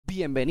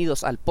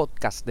Bienvenidos al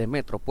podcast de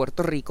Metro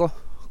Puerto Rico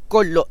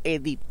con los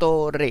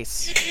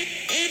editores.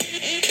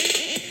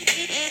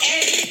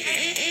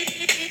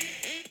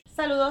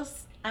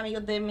 Saludos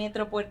amigos de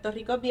Metro Puerto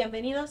Rico,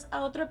 bienvenidos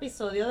a otro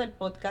episodio del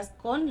podcast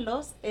con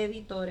los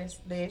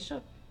editores. De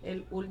hecho,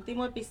 el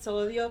último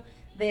episodio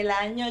del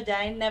año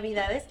ya en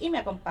Navidades y me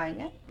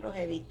acompañan los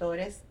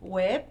editores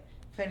web,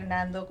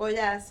 Fernando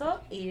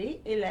Collazo y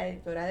la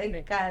editora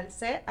del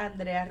Calce,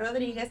 Andrea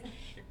Rodríguez,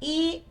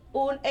 y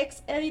un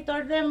ex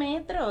editor de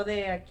Metro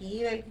de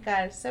aquí del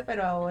Calce,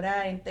 pero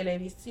ahora en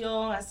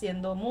televisión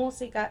haciendo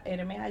música,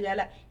 Hermes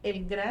Ayala,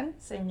 el gran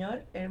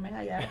señor Hermes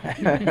Ayala.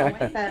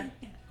 ¿Cómo están?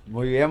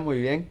 Muy bien, muy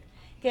bien.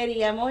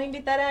 Queríamos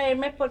invitar a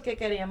Hermes porque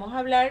queríamos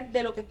hablar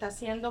de lo que está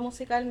haciendo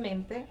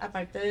musicalmente,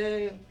 aparte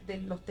de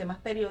los temas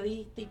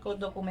periodísticos,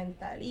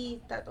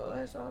 documentalistas,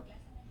 todas esas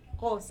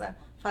cosas,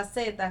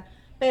 facetas.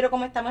 Pero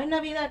como estamos en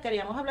Navidad,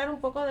 queríamos hablar un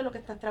poco de lo que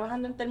estás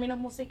trabajando en términos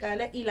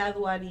musicales y la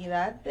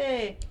dualidad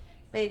de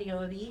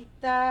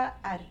periodista,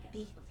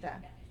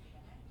 artista.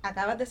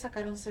 Acabas de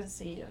sacar un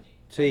sencillo.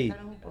 Sí,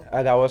 Cuéntanos un poco.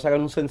 acabo de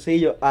sacar un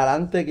sencillo.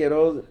 Adelante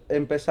quiero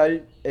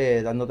empezar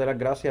dándote las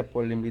gracias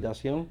por la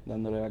invitación,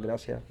 dándole las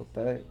gracias a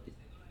ustedes.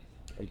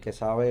 El que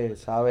sabe,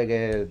 sabe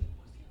que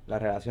la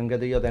relación que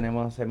tú y yo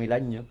tenemos hace 1000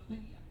 años,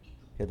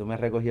 que tú me has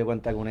recogido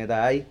cuánta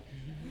cuneta hay,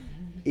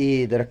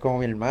 y tú eres como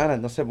mi hermana,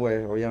 entonces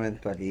pues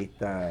obviamente aquí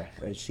está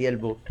el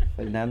siervo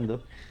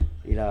Fernando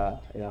y la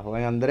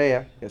joven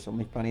Andrea, que son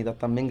mis panitas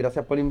también.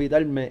 Gracias por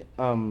invitarme.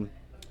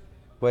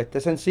 Pues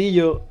este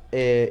sencillo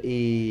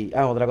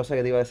otra cosa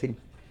que te iba a decir,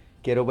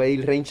 quiero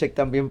pedir raincheck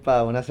también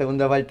para una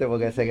segunda parte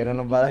porque sé que no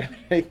nos va a dar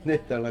break de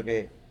esto lo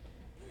que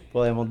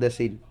podemos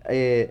decir.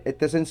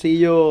 Este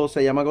sencillo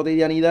se llama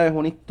Cotidianidad, es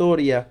una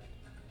historia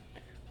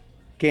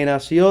que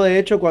nació de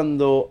hecho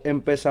cuando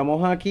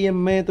empezamos aquí en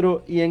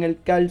Metro y en el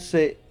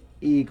Calce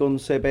y con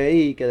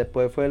CPI, que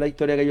después fue la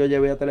historia que yo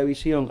llevé a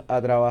televisión,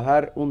 a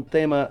trabajar un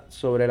tema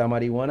sobre la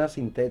marihuana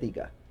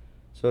sintética,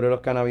 sobre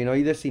los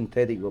cannabinoides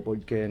sintéticos,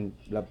 porque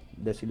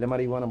decirle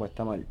marihuana pues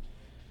está mal.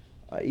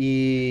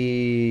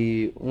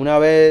 Y una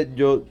vez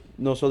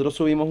nosotros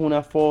subimos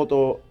una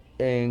foto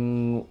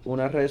en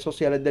unas redes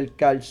sociales del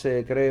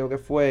Calce, creo que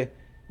fue,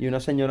 y una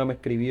señora me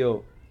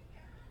escribió,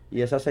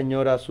 y esa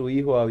señora, su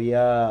hijo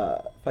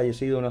había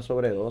fallecido de una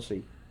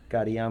sobredosis,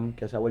 Kariam,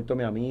 que se ha vuelto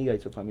mi amiga y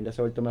su familia se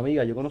ha vuelto mi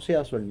amiga. Yo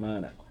conocía a su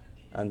hermana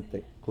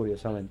antes,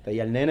 curiosamente, y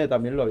al nene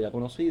también lo había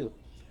conocido.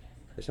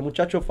 Ese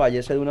muchacho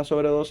fallece de una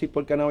sobredosis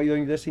por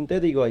cannabinoides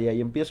sintéticos y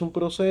ahí empieza un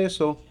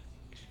proceso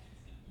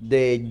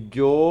de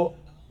yo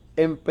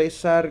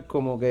empezar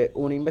como que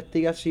una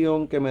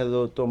investigación que me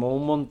tomó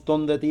un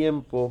montón de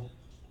tiempo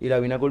y la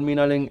vine a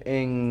culminar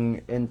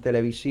en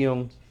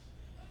televisión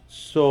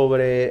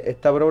sobre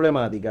esta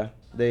problemática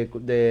de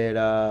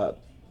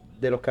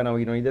los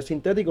cannabinoides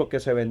sintéticos que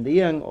se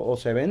vendían o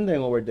se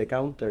venden over the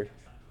counter.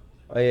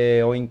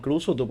 O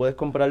incluso tú puedes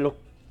comprarlos,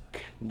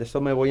 de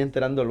eso me voy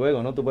enterando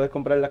luego, ¿no? Tú puedes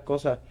comprar las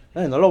cosas,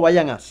 no lo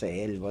vayan a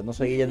hacer, pues no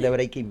se guíen de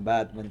Breaking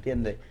Bad, ¿me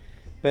entiendes?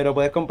 Pero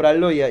puedes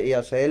comprarlo y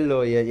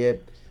hacerlo y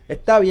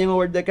está bien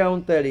over the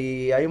counter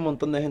y hay un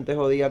montón de gente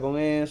jodida con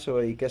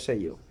eso y qué sé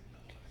yo.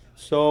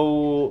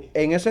 So,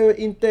 en ese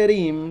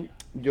interim,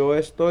 yo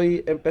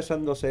estoy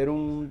empezando a hacer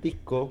un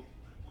disco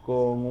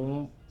con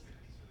un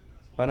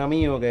pana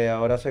mío que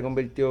ahora se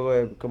convirtió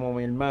como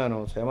mi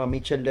hermano, se llama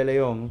Michel de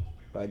León,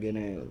 para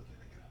quienes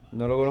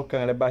no lo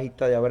conozcan, él es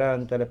bajista de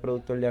Abrante, él es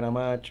productor de Ana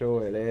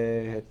Macho, él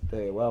es,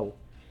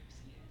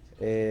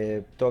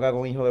 toca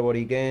con Hijo de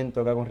Boriquén,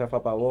 toca con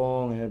Rafa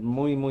Pavón, es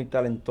muy, muy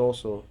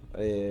talentoso,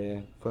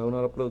 fue uno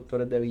de los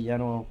productores de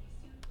Villano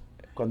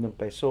cuando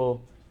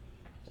empezó.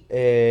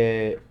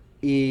 Eh,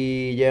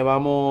 y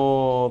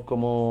llevamos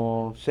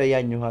como 6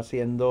 años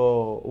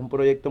haciendo un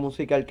proyecto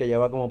musical que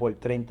lleva como por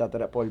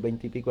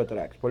 20 y pico de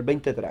tracks, por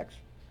 20 tracks.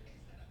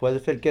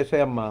 Puede ser que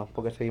sean más,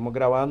 porque seguimos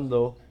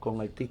grabando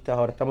con artistas,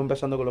 ahora estamos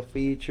empezando con los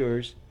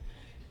features.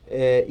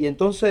 Y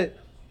entonces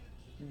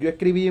yo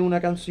escribí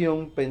una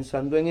canción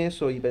pensando en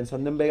eso y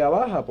pensando en Vega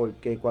Baja,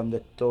 porque cuando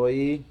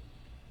estoy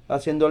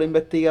haciendo la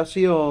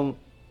investigación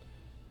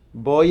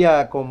voy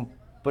a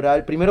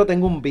comprar. Primero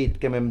tengo un beat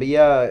que me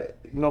envía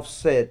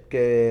Nofset,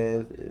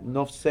 que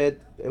Nofset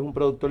es un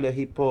productor de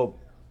hip hop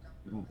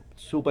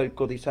súper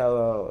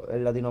cotizado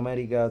en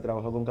Latinoamérica.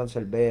 Trabajó con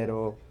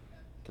Canserbero,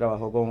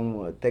 trabajó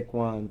con Tech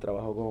One,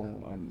 trabajó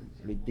con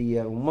Luis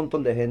Díaz, un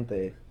montón de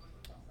gente.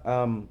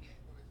 Um,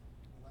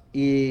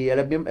 y él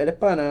es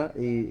pana,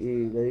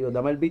 y le digo,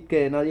 dame el beat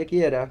que nadie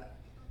quiera.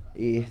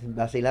 Y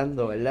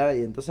vacilando, ¿verdad?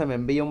 Y entonces me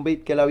envía un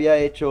beat que él había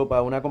hecho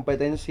para una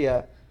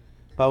competencia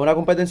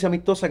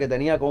amistosa que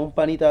tenía con un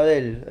panita de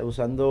él,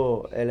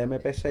 usando el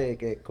MPC,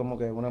 que es como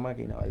que una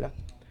máquina, ¿verdad?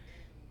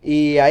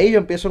 Y ahí yo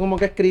empiezo como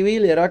que a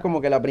escribir, y era como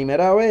que la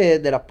primera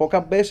vez, de las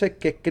pocas veces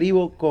que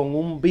escribo con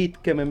un beat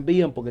que me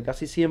envían, porque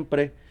casi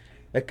siempre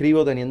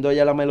escribo teniendo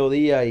ya la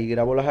melodía y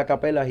grabo las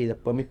acapelas y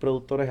después mis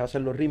productores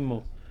hacen los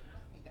ritmos.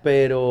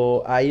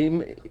 Pero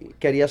ahí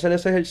quería hacer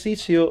ese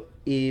ejercicio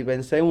y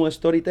pensé en un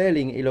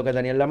storytelling y lo que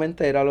tenía en la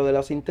mente era lo de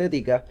la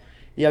sintética.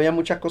 Y había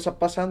muchas cosas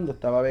pasando.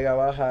 Estaba Vega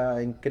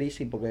Baja en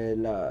crisis porque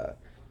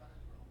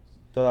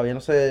todavía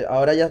no sé,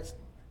 ahora ya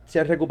se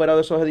han recuperado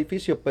esos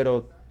edificios,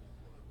 pero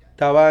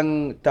estaba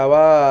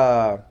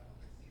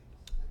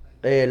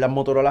las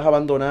Motorolas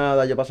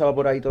abandonadas, yo pasaba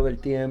por ahí todo el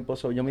tiempo,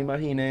 so, yo me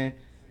imaginé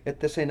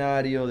este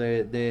escenario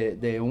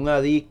de un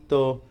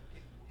adicto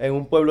en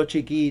un pueblo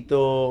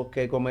chiquito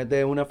que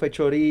comete una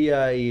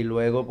fechoría y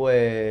luego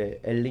pues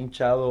es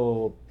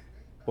linchado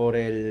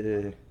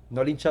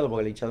no linchado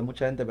porque linchado es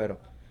mucha gente, pero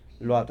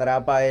lo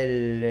atrapa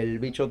el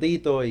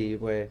bichotito y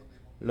pues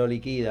lo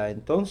liquida.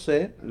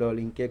 Entonces lo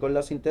linké con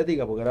la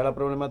sintética porque era la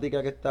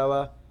problemática que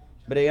estaba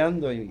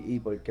bregando y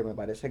porque me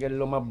parece que es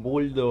lo más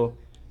buldo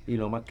y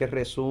lo más que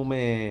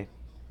resume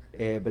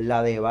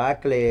la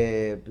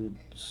debacle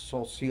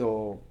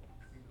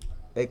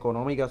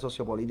socioeconómica,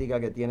 sociopolítica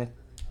que tiene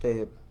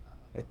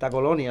esta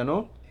colonia,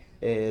 ¿no?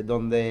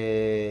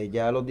 Donde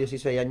ya a los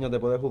 16 años te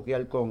puedes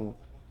juquear con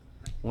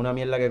una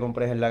mierda que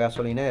compres en la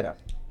gasolinera.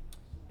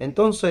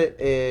 Entonces,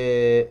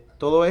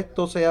 todo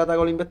esto se ata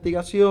con la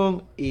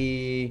investigación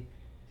y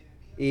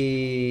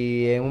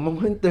en un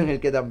momento en el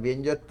que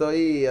también yo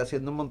estoy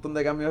haciendo un montón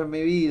de cambios en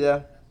mi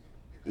vida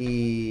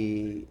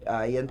y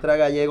ahí entra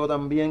Gallego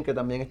también, que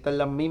también está en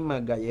las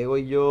mismas. Gallego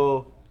y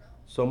yo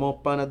somos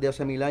panas de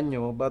hace 1000 años,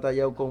 hemos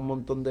batallado con un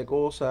montón de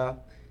cosas.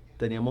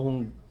 Teníamos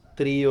un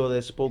trío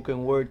de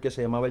spoken word que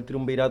se llamaba el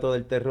Triunvirato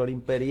del Terror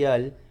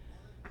Imperial,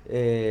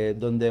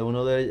 donde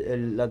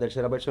la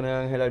tercera persona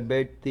es Ángel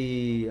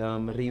Alberti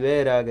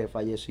Rivera, que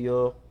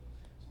falleció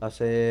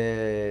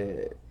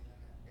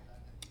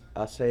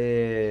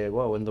hace,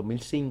 wow, en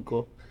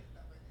 2005.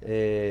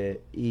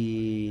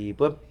 Y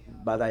pues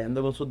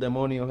batallando con sus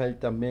demonios él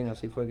también,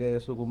 así fue que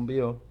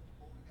sucumbió.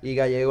 Y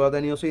Gallego ha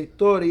tenido su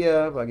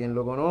historia, para quien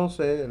lo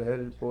conoce, él es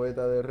el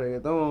poeta de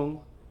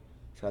reggaetón,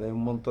 sale en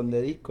un montón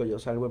de discos, yo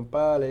salgo en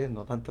pales,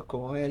 no tantos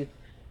como él,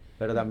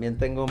 pero también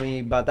tengo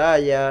mis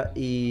batallas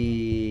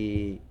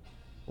y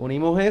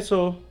unimos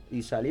eso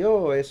y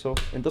salió eso.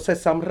 Entonces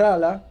Sam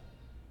Rala,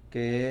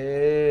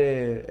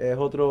 que es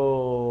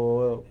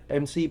otro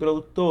MC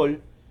productor,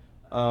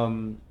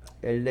 um,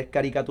 él es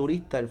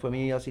caricaturista, él fue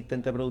mi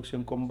asistente de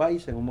producción con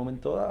Vice en un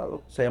momento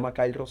dado, se llama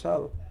Kyle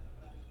Rosado.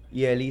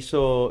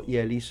 Eso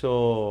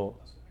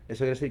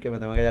quiere decir que me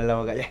tengo que callar la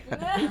boca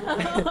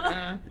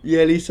ya. Y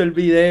él hizo el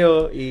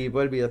video y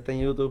pues el video está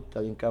en YouTube, está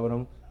bien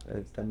cabrón,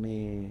 está en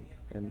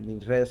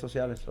mis redes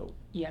sociales. So.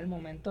 Y al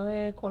momento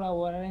de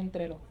colaborar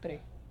entre los tres,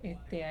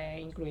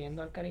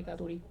 incluyendo al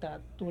caricaturista,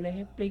 tú les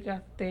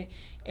explicaste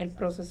el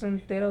proceso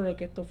entero de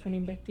que esto fue una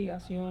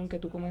investigación, que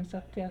tú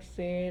comenzaste a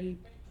hacer,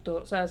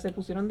 o sea, se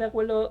pusieron de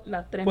acuerdo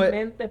las tres Pues,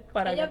 mentes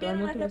para que Ellos todo el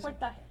vieron mundo el tuviese-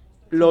 reportaje.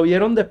 Lo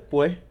vieron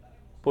después,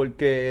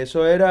 porque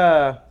eso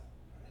era,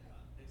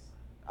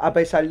 a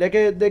pesar de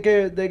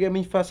que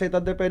mis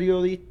facetas de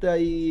periodista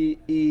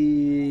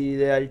y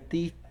de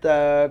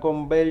artista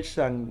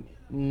conversan,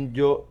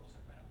 yo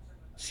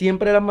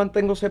siempre las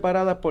mantengo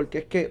separadas porque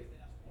es que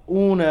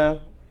una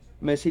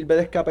me sirve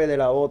de escape de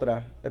la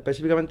otra,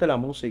 específicamente la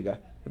música,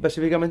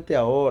 específicamente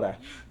ahora.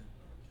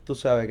 Tú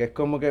sabes que es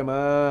como que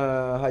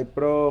más high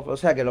prof, o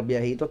sea que los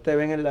viejitos te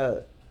ven en la...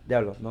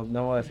 Diablo, no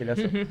voy a decir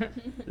eso.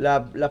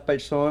 Las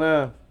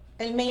personas,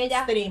 El Que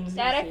ya, mainstream.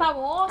 ya eres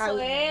famoso,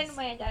 Algunos.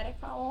 Elmer, ya eres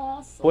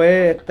famoso.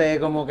 pues,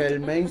 como que el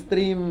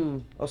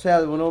mainstream, o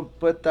sea, uno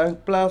pues está en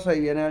plaza y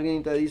viene alguien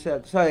y te dice,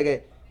 tú sabes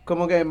que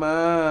como que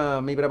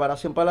más mi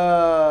preparación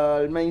para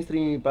el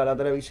mainstream y para la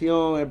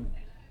televisión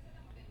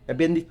es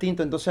bien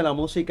distinto, entonces la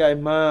música es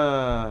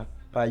más,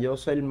 para yo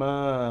ser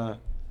más,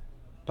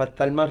 para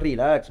estar más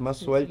relax, más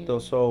Sí, suelto,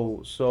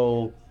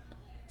 sí.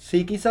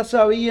 sí quizás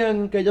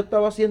sabían que yo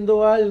estaba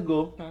haciendo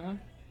algo, Ajá.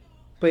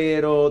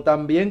 pero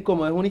también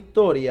como es una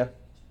historia,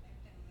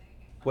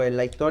 pues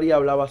la historia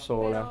hablaba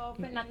sola. Pero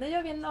Fernando y yo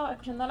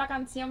escuchando la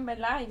canción,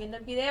 ¿verdad? Y viendo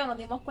el video, nos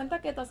dimos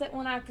cuenta que tú haces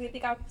una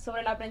crítica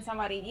sobre la prensa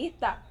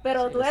amarillista.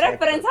 Pero Sí, tú eres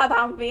exacto. prensa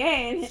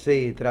también.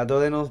 Sí, trato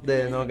de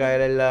no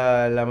caer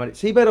en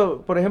Sí,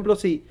 pero, por ejemplo,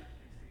 sí,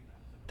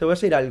 te voy a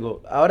decir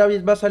algo. Ahora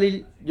va a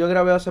salir, yo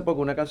grabé hace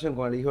poco una canción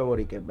con el hijo de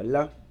Boriquet,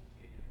 ¿verdad?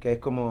 Que es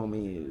como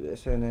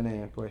ese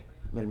nene, pues,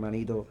 mi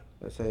hermanito,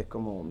 ese es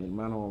como mi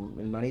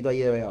hermanito ahí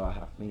de Vega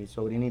Baja, mi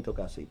sobrinito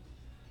casi.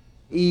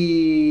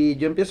 Y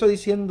yo empiezo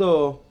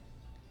diciendo,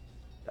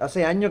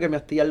 hace años que me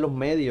hastían los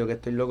medios, que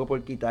estoy loco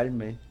por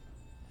quitarme.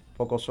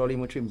 Poco sol y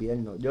mucho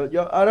invierno. Yo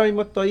ahora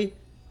mismo estoy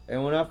en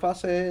una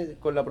fase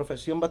con la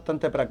profesión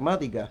bastante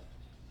pragmática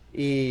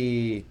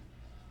y,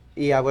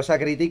 y hago esa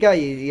crítica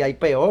y hay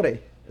peores,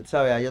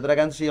 ¿sabes? Hay otra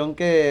canción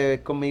que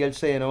es con Miguel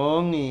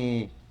Zenón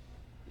y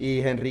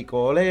Henry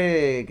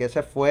Cole, que ese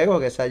es fuego,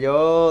 que esa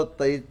yo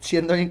estoy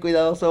siendo bien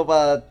cuidadoso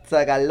para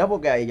sacarla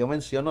porque ahí yo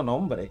menciono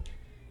nombres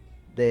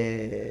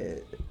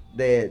de...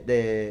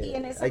 Y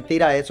en esa Hay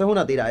misma- eso es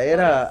una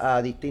tiraera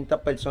a distintas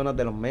personas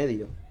de los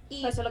medios.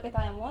 Y Pues eso es lo que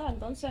está de moda,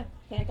 entonces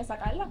tienes que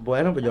sacarla.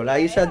 Bueno, pues yo La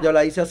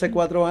la hice hace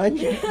 4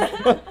 años.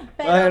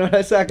 Pero- No la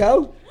he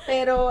sacado.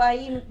 Pero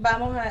ahí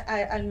vamos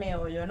al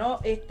meollo, ¿no?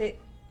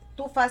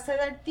 tu fase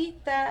de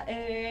artista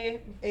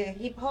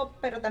hip hop,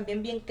 pero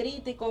también bien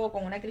crítico,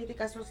 con una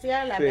crítica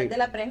social, Sí. hablas de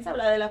la prensa,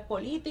 hablas de los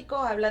políticos,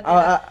 hablas de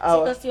Ah, la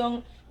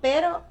situación,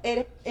 pero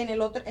eres en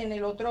el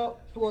otro,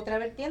 tu otra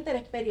vertiente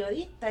eres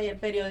periodista, y el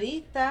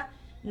periodista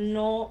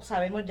no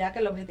sabemos ya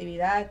que la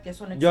objetividad, que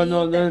eso no existe.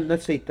 No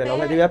existe, la pero-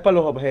 objetividad es para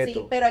los Sí,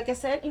 objetos. pero hay que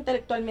ser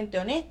intelectualmente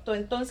honesto.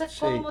 Entonces, Sí.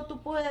 ¿cómo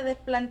tú puedes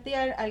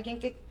plantear a alguien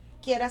que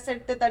quiera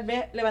hacerte tal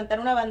vez levantar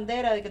una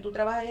bandera de que tú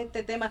trabajas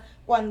este tema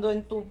cuando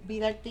en tu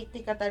vida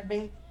artística tal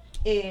vez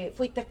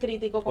fuiste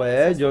crítico con ese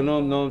Pues yo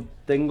asunto? no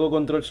tengo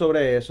control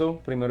sobre eso.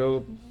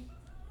 Primero,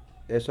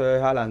 eso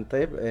es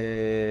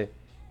adelante.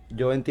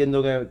 Yo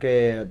entiendo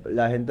que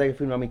la gente que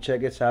firma mis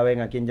cheques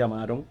saben a quién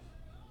llamaron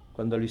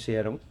cuando lo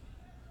hicieron.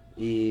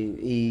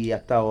 Y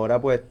hasta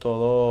ahora, pues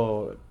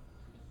todo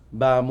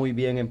va muy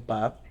bien en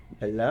paz,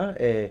 ¿verdad?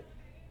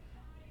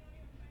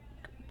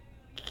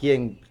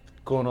 Quien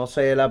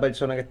conoce a la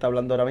persona que está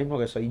hablando ahora mismo,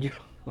 que soy yo,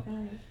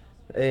 Mm.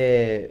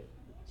 eh,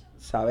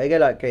 sabe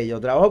que yo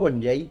trabajo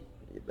con Jay.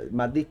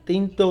 Más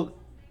distinto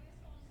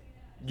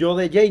yo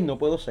de Jay no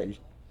puedo ser.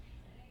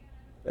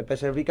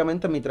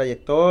 Específicamente en mi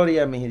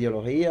trayectoria, en mis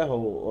ideologías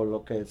o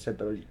lo que se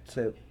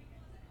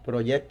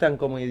proyectan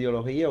como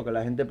ideología o que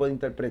la gente puede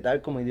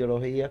interpretar como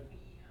ideología,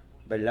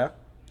 ¿verdad?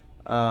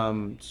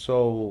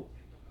 So,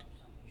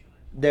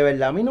 de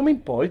verdad a mí no me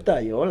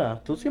importa,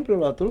 Yola. Tú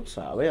lo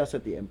sabes hace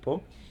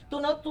tiempo. Tú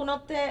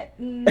no te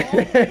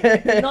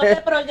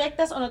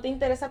proyectas o no te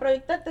interesa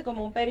proyectarte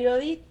como un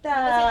periodista.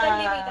 ¿Te sientes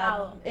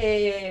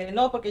limitado?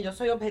 No, porque yo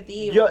soy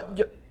objetivo.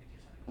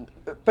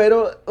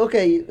 Pero, ok,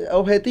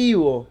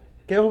 objetivo.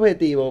 ¿Qué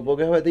objetivo?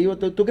 Porque objetivo,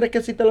 ¿tú crees que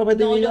existe la No,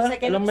 objetividad yo sé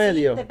que en no los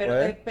medios? existe,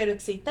 Pues, pero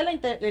existe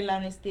la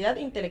honestidad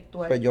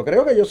intelectual. pues yo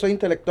creo que yo soy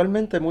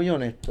intelectualmente muy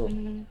honesto,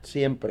 Ujú.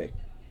 siempre.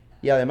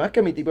 Y además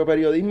que mi tipo de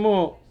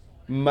periodismo,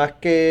 más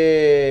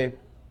que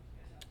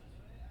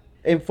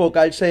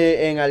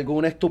enfocarse en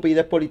alguna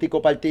estupidez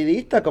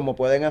político-partidista, como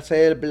pueden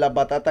hacer las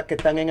batatas que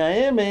están en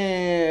AM,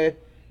 hay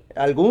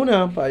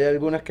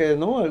algunas que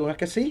no, algunas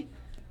que sí,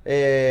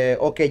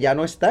 o que ya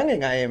no están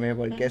en AM,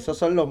 porque esos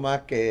son los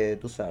más que,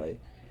 tú sabes,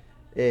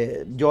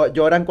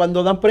 lloran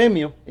cuando dan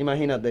premios,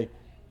 imagínate,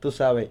 tú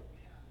sabes.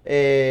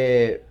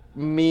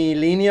 Mi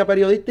línea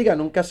periodística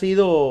nunca ha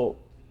sido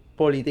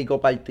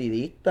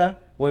político-partidista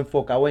o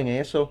enfocado en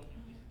eso.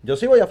 Yo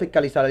sí voy a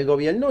fiscalizar al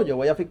gobierno, yo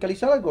voy a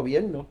fiscalizar al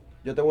gobierno.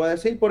 Yo te voy a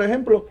decir, por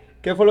ejemplo,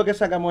 ¿qué fue lo que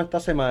sacamos esta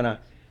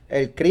semana?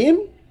 El CRIM,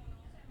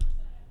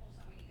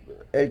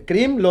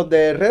 los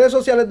de redes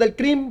sociales del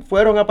CRIM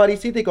fueron a Paris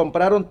City y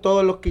compraron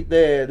todos los kits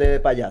de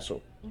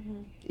payaso.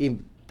 Ujú. Y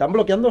están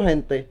bloqueando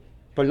gente,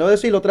 por no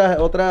decir otras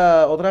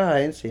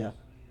agencias,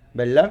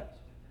 ¿verdad?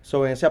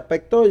 Sobre ese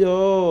aspecto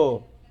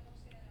yo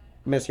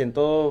me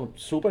siento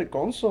súper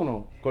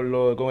cónsono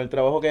con el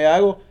trabajo que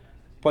hago,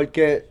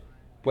 porque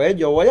pues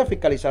yo voy a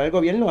fiscalizar al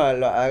gobierno,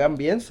 lo hagan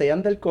bien,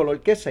 sean del color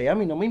que sea, a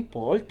mí no me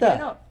importa.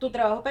 Bueno, tu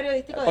trabajo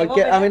periodístico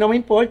Porque a mí no me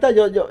importa,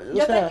 yo o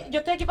sea,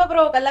 estoy aquí para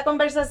provocar la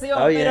conversación,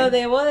 Está bien. pero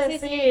debo Sí,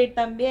 decir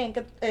también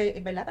que,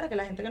 ¿verdad? Para que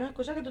la gente que nos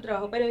escucha, que tu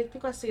trabajo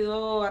periodístico ha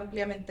sido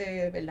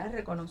ampliamente, ¿verdad?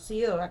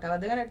 Reconocido. Acabas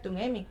de ganarte un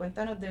Emmy,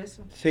 cuéntanos de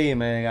eso. sí,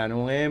 me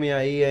ganó un Emmy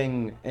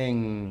ahí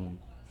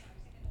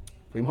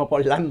fuimos por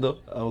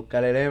Orlando a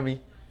buscar el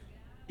Emmy.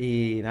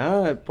 Y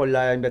nada, por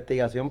la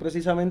investigación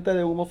precisamente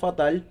de Humo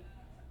Fatal,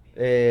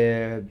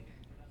 eh,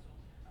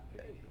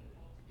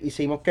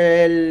 hicimos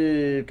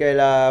que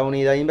la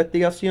unidad de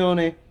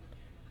investigaciones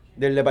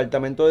del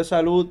Departamento de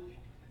Salud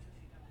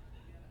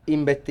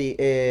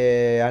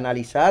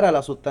analizara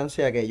la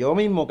sustancia que yo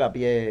mismo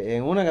capié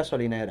en una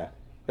gasolinera.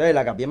 Entonces,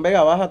 la capié en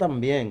Vega Baja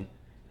también.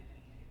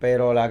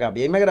 Pero la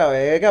capié y me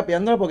grabé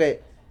capeándola porque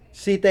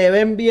si te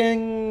ven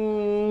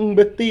bien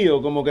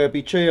vestido, como que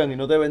pichean y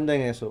no te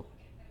venden eso.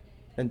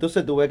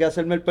 Entonces tuve que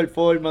hacerme el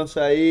performance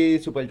ahí,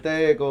 super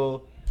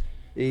teco,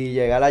 y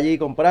llegar allí y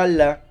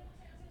comprarla.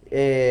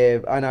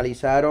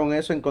 Analizaron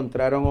eso,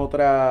 encontraron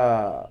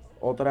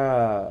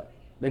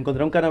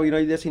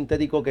cannabinoide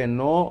sintético que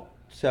no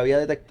se había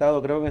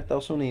detectado, creo, en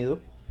Estados Unidos.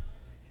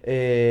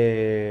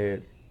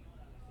 Eh,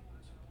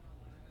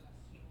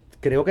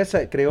 creo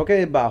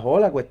que bajó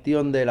la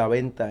cuestión de la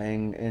venta,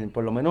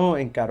 por lo menos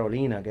en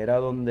Carolina, que era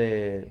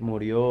donde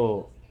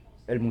murió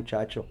el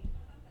muchacho.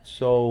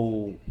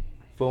 So,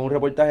 fue un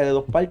reportaje de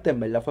 2 partes, en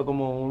verdad fue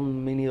como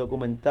un mini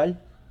documental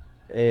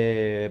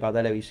para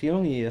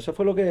televisión y eso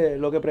fue lo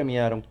que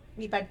premiaron.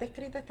 Mi parte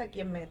escrita está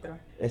aquí en Metro.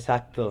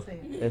 Exacto,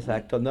 Sí.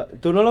 exacto.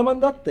 ¿Tú no lo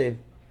mandaste?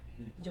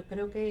 Yo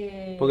creo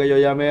que... Porque yo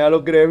llamé a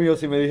los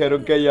gremios y me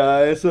dijeron que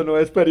ya eso no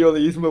es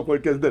periodismo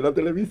porque es de la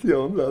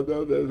televisión,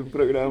 es un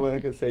programa,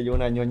 qué sé yo,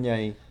 una ñoña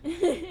ahí.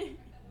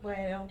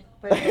 Bueno,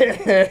 pues...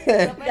 No,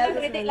 pues Ya la,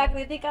 lo criti- sé. la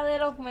crítica de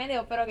los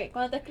medios, pero que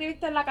cuando tú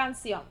escribiste la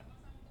canción,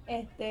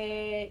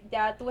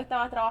 ya tú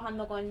estabas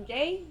trabajando con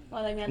Jay o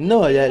de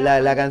No,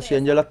 la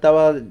canción yo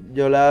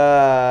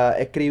la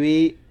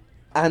escribí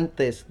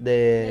antes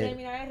de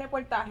terminar el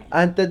reportaje.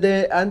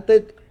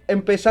 antes,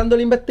 empezando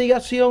la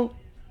investigación,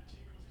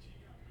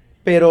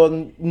 pero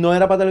no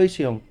era para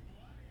televisión.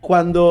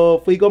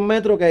 Cuando fui con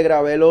Metro, que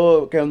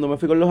cuando me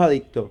fui con Los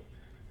Adictos,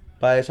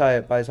 para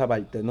esa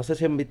parte. No sé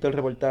si han visto el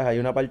reportaje, hay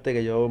una parte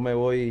que yo me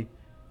fui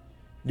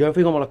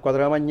como a las 4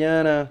 de la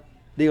mañana,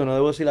 digo, no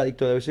debo decir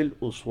adicto, debo decir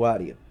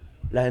usuario.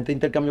 La gente de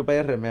Intercambio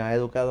PR me ha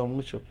educado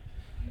mucho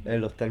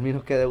en los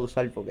términos que debo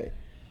usar porque,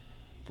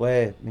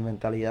 pues, mi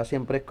mentalidad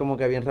siempre es como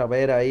que bien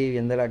rapera ahí,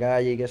 bien de la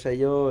calle y qué sé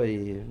yo, y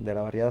de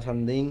la barriada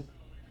Sandín.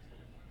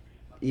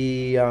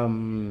 Y,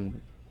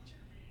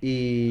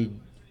 y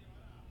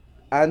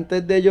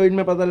antes de yo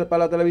irme para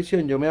la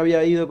televisión, yo me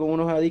había ido con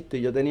unos adictos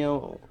y yo tenía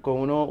con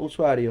unos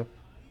usuarios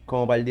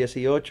como para el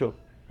 18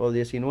 o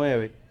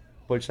 19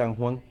 por San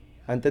Juan,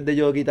 antes de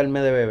yo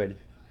quitarme de beber.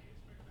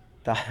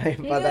 Estaba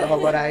empatado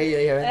por ahí, yo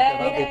dije,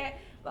 vente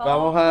papi,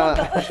 vamos a...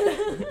 juntos.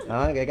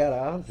 Ah, qué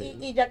carajo, Y, sí.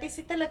 y ya que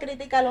hiciste la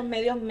crítica a los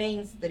medios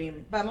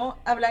mainstream, vamos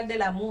a hablar de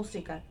la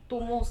música. Tu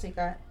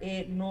música,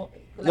 no...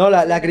 No, la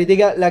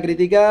música-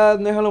 crítica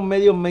no es a los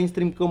medios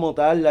mainstream como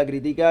tal, la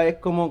crítica es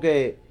como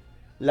que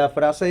la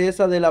frase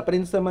esa de la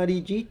prensa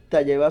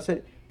amarillista lleva a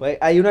ser... Pues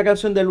hay una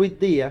canción de Luis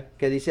Díaz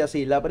que dice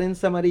así, la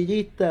prensa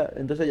amarillista,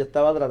 entonces yo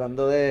estaba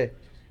tratando de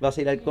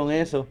vacilar con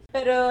eso.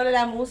 Pero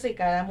la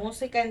música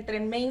entre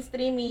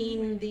mainstream y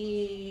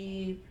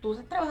indie. Tú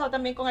has trabajado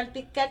también con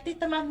artistas. ¿Qué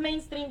artista más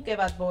mainstream que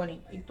Bad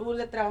Bunny? Y tú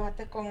le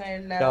trabajaste con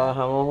él.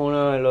 Trabajamos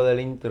uno en lo del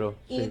intro,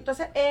 Y sí.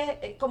 entonces,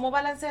 ¿cómo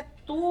balanceas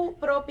tu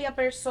propia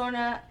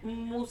persona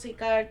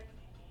musical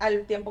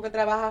al tiempo que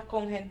trabajas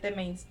con gente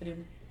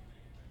mainstream?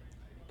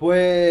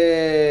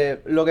 Pues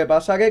lo que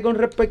pasa que con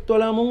respecto a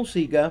la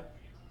música,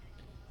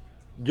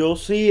 yo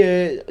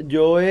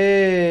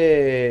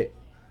he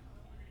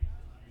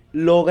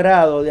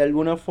logrado de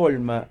alguna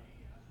forma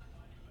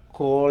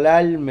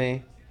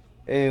colarme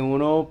en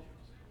uno,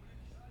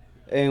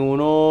 en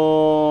unas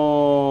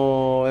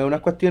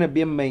cuestiones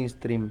bien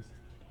mainstream.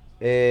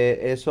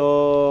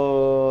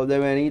 Eso de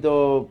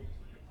Benito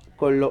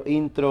con los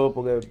intros,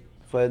 porque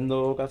fue en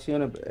dos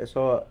ocasiones,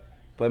 eso,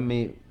 pues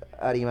mi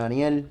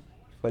Arimaniel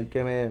fue el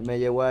que me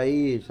llevó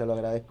ahí, y se lo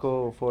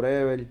agradezco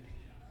forever.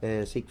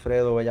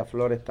 Sigfredo, Bella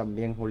Flores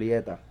también,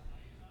 Julieta,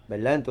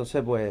 ¿verdad?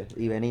 Entonces, pues,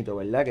 y Benito,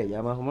 ¿verdad? Que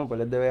ya más o menos, pues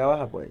él de Vega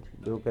Baja, pues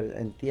yo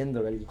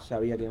entiendo que él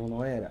sabía que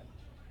uno era.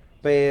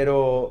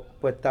 Pero,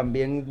 pues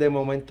también de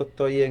momento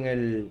estoy en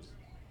el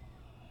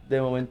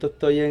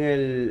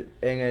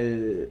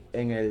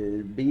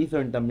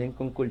Bithorn también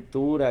con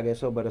cultura, que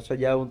eso, pero eso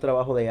ya es un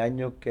trabajo de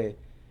años que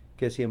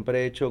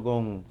siempre he hecho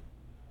con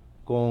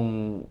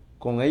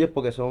ellos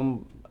porque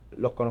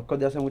los conozco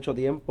desde hace mucho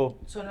tiempo.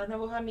 Son los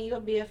nuevos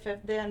amigos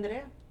BFF de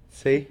Andrea.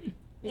 Sí,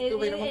 Y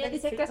tuvieron un Ellos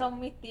dicen que datecito. son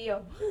mis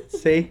tíos.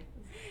 sí.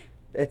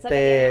 O sea, que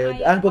tienen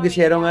ahí a la Porque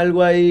hicieron familia.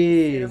 algo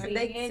ahí. Hicieron Sí,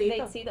 datecito. el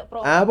datecito,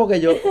 pero-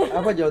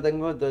 Pues yo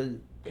tengo, entonces,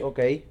 ok,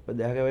 pues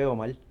deja que veo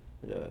mal.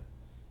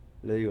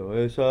 Le digo,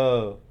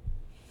 esa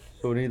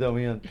sonita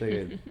mía antes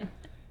que él.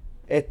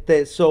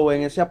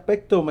 En ese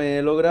aspecto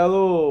he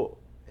logrado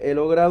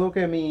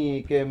que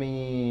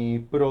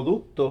mi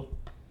producto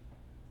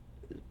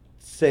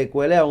se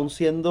cuele aún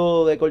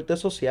siendo de corte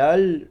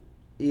social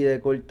y de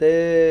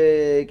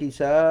corte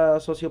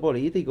quizás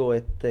sociopolítico,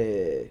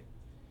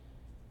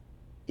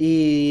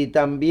 y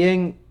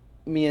también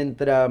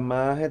mientras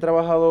más he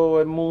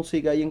trabajado en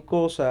música y en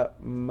cosas,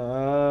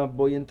 más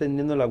voy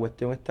entendiendo la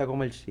cuestión esta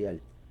comercial.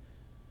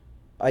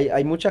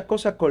 Hay muchas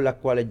cosas con las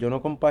cuales yo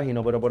no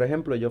compagino, pero por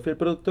ejemplo, yo fui el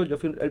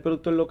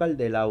productor local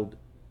de Loud,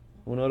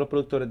 uno de los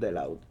productores de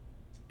Loud,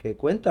 que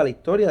cuenta la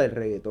historia del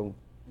reggaetón.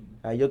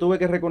 Ahí yo tuve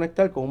que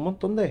reconectar con un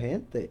montón de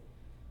gente.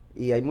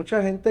 Y hay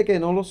mucha gente que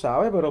no lo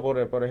sabe, pero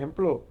por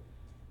ejemplo,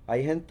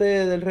 hay gente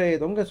del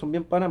reggaetón que son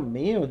bien panas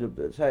míos.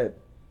 O sea,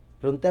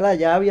 pregúntale a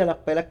Yavi a las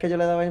pelas que yo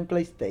le daba en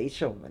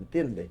PlayStation, ¿me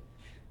entiendes?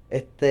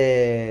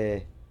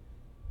 Este,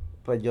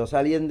 pues yo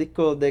salí en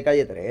discos de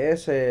Calle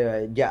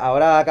 13. Ya,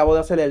 ahora acabo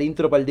de hacer el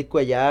intro para el disco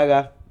de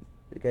Yaga.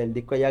 Que es el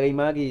disco de Yaga y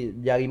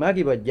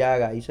Maki, pues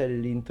Yaga. Hice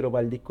el intro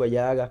para el disco de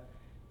Yaga,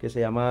 que se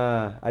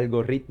llama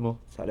Algoritmo.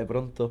 Sale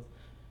pronto.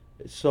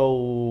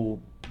 So,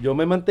 yo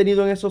me he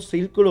mantenido en esos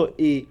círculos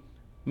y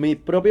mis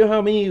propios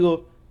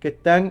amigos que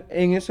están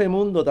en ese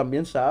mundo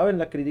también saben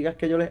las críticas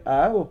que yo les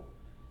hago.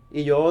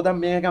 Y yo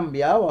también he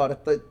cambiado. Ahora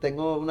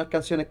tengo unas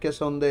canciones que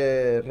son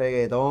de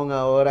reggaetón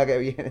ahora que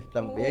vienen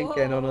también,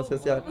 que no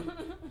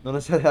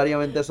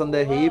necesariamente son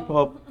de hip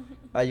hop.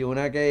 Hay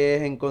una que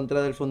es en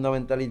contra del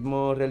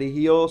fundamentalismo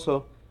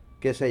religioso,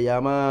 que se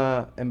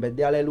llama, en vez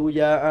de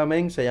Aleluya,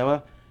 Amén, se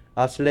llama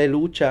Hazle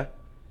lucha,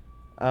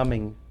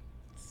 Amén.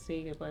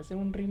 Sí, que puede ser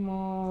un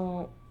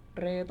ritmo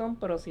reggaetón,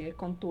 pero sí es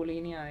con tu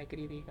línea de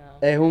crítica.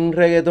 Es un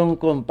reggaetón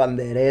con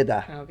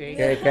pandereta Ah, ok.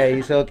 que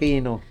hizo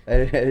Kino,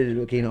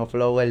 el Kino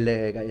Flow, el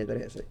de Calle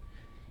 13.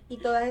 Y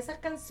todas esas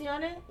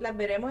canciones las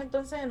veremos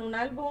entonces en un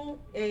álbum,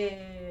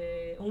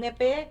 un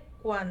EP,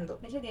 ¿cuándo?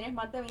 De hecho, tienes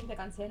más de 20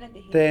 canciones,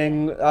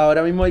 dijiste.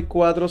 Ahora mismo hay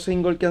 4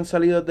 singles que han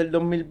salido desde el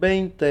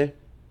 2020.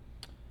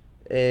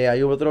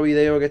 Hay otro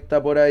video que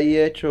está por ahí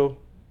hecho,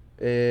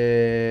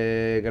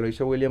 que lo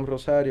hizo William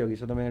Rosario, que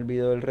hizo también el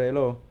video del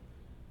reloj.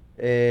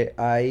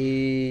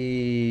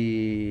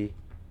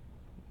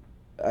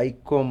 Hay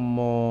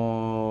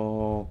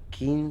como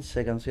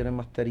 15 canciones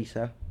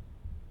masterizadas.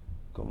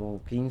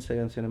 como 15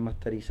 canciones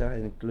masterizadas,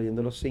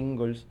 incluyendo los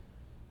singles.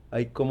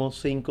 Hay como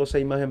 5 o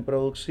 6 más en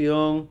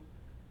producción.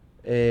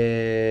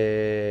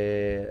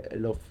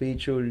 Los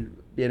features,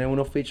 vienen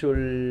unos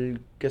features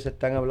que se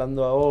están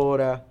hablando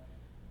ahora.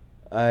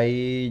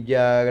 Ahí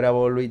ya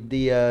grabó Luis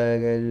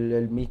Díaz,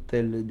 el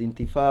Mister de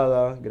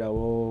Intifada,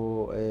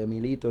 grabó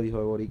Milito, hijo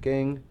de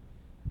Boriquén.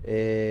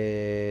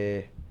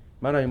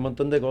 Bueno, hay un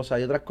montón de cosas.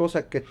 Hay otras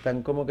cosas que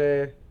están como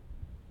que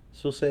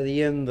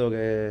sucediendo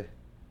que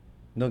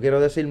no quiero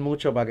decir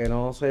mucho para que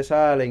no se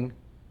salen.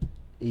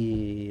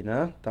 Y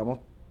nada,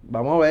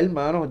 vamos a ver,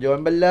 hermano. Yo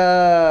en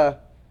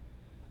verdad,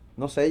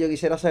 no sé, yo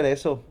quisiera hacer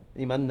eso.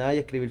 Y más nada, y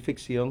escribir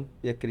ficción,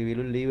 y escribir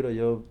un libro.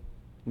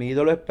 Mi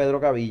ídolo es Pedro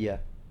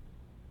Cavilla,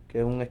 que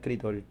es un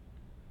escritor.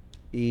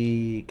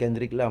 Y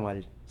Kendrick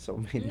Lamar.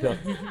 Son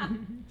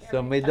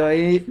mis dos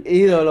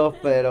ídolos,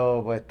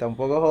 pero pues está un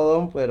poco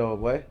jodón, pero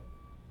pues.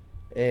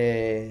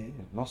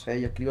 No sé,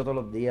 yo escribo todos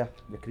los días.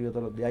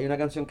 Hay una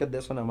canción que es de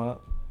eso nada más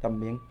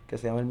también, que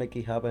se llama El Make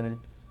It Happen.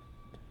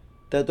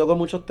 Te toco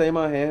muchos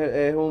temas,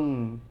 es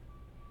un.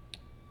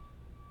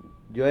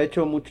 Yo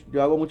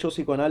hago mucho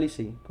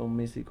psicoanálisis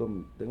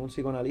tengo un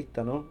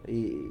psicoanalista, ¿no?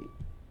 Y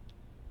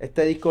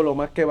este disco lo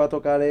más que va a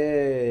tocar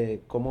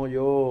es cómo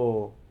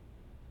yo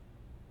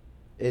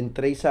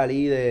entré y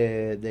salí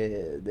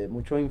de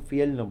muchos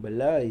infiernos,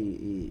 ¿verdad?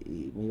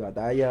 Y mi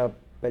batalla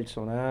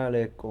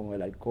personales con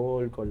el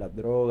alcohol, con las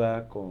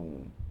drogas,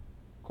 con,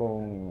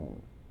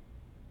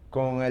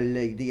 con el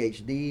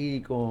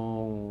ADHD,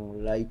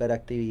 con la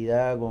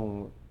hiperactividad,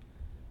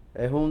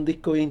 Es un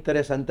disco bien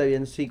interesante,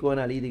 bien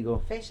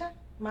psicoanalítico. ¿Fecha?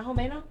 Más o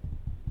menos.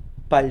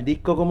 Para el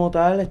disco como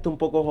tal está un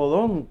poco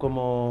jodón,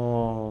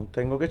 como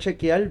tengo que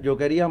chequear, yo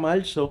quería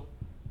marzo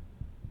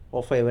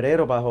o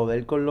febrero para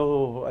joder con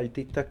los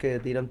artistas que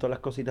tiran todas las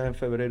cositas en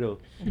febrero,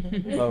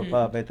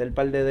 para meter un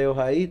par de dedos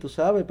ahí, tú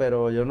sabes,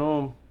 pero yo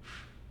no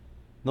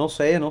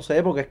sé,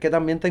 porque es que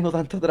también tengo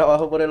tanto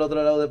trabajo por el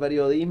otro lado de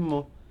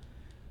periodismo.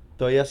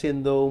 Estoy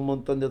haciendo un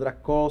montón de otras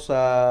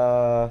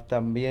cosas,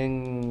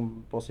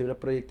 también posibles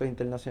proyectos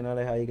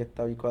internacionales ahí que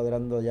estoy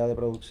cuadrando ya de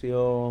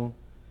producción.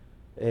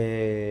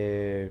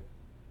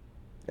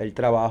 El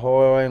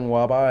trabajo en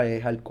Guapa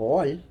es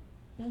alcohol,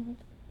 Ujú.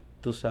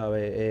 tú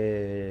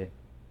sabes.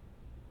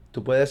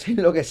 Tú puedes decir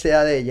lo que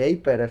sea de Jay,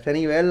 pero ese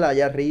nivel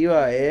allá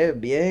arriba es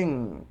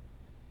bien.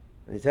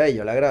 Dice,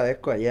 yo le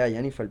agradezco ayer a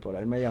Jennifer por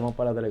haberme llamado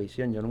para la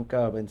televisión. Yo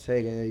nunca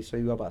pensé que eso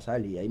iba a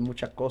pasar y hay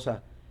muchas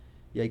cosas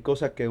y hay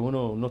cosas que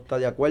uno no está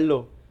de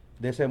acuerdo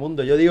de ese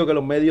mundo. Yo digo que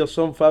los medios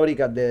son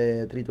fábricas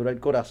de triturar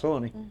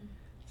corazones. Ujú.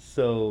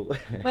 So,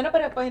 Bueno,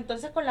 pero pues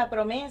entonces con la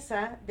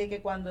promesa de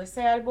que cuando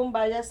ese álbum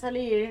vaya a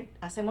salir,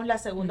 hacemos la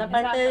segunda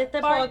parte de este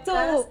Part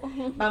podcast.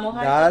 two. Vamos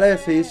a dale,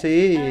 entonces,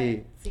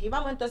 sí. sí,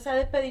 vamos entonces a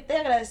despedirte y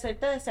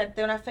agradecerte,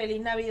 desearte una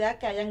feliz Navidad,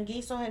 que hayan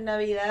guisos en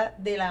Navidad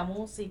de la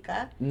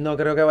música. No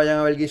creo que vayan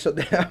a ver guisos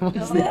de la No,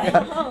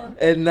 música no,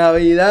 en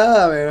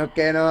Navidad, a menos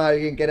que no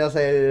alguien quiera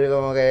hacer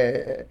como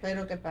que.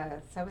 pero qué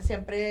pasa, ¿sabes?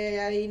 Siempre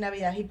hay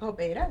Navidad hip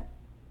hopera.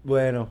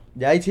 Bueno,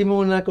 ya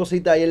hicimos una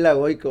cosita ahí en la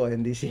Goico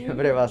en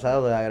diciembre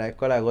pasado, le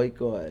agradezco a la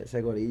Goico, a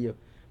ese corillo.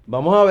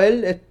 Vamos a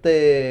ver,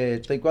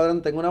 estoy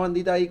cuadrando, tengo una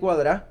bandita ahí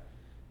cuadrada,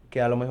 que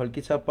a lo mejor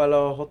quizás para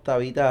los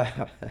octavitas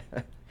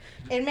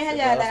Hermes se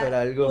pueda hacer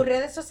Ayala, algo. tus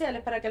redes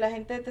sociales para que la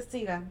gente te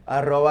siga.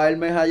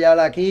 @Hermes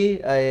Ayala aquí,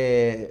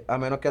 a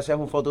menos que seas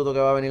un fotuto que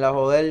va a venir a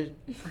joder,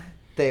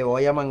 te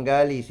voy a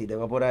mangar y si te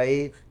va por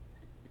ahí,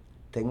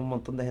 tengo un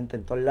montón de gente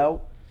en todos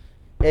lados.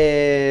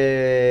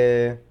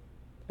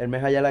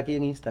 Hermes Ayala aquí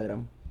en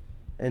Instagram.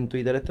 En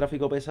Twitter es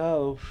Tráfico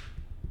Pesado.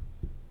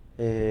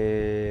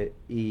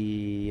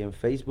 Y en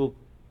Facebook,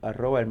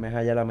 @Hermes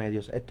Ayala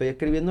Medios. Estoy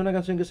escribiendo una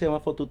canción que se llama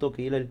Fotuto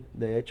Killer,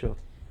 de hecho.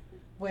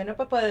 Bueno,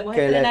 pues podemos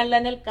Que le- estrenarla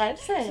en el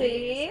cárcel.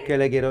 Sí.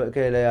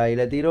 Ahí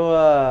le tiro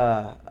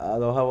a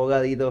dos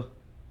abogaditos.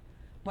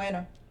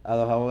 Bueno, A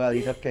dos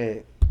abogaditos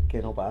que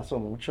no paso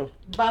mucho.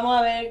 vamos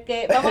a ver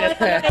con lo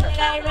que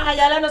llega Hermes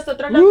Ayala.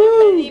 Nosotros nos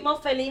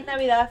despedimos. Feliz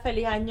Navidad,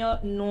 feliz año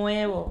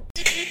nuevo.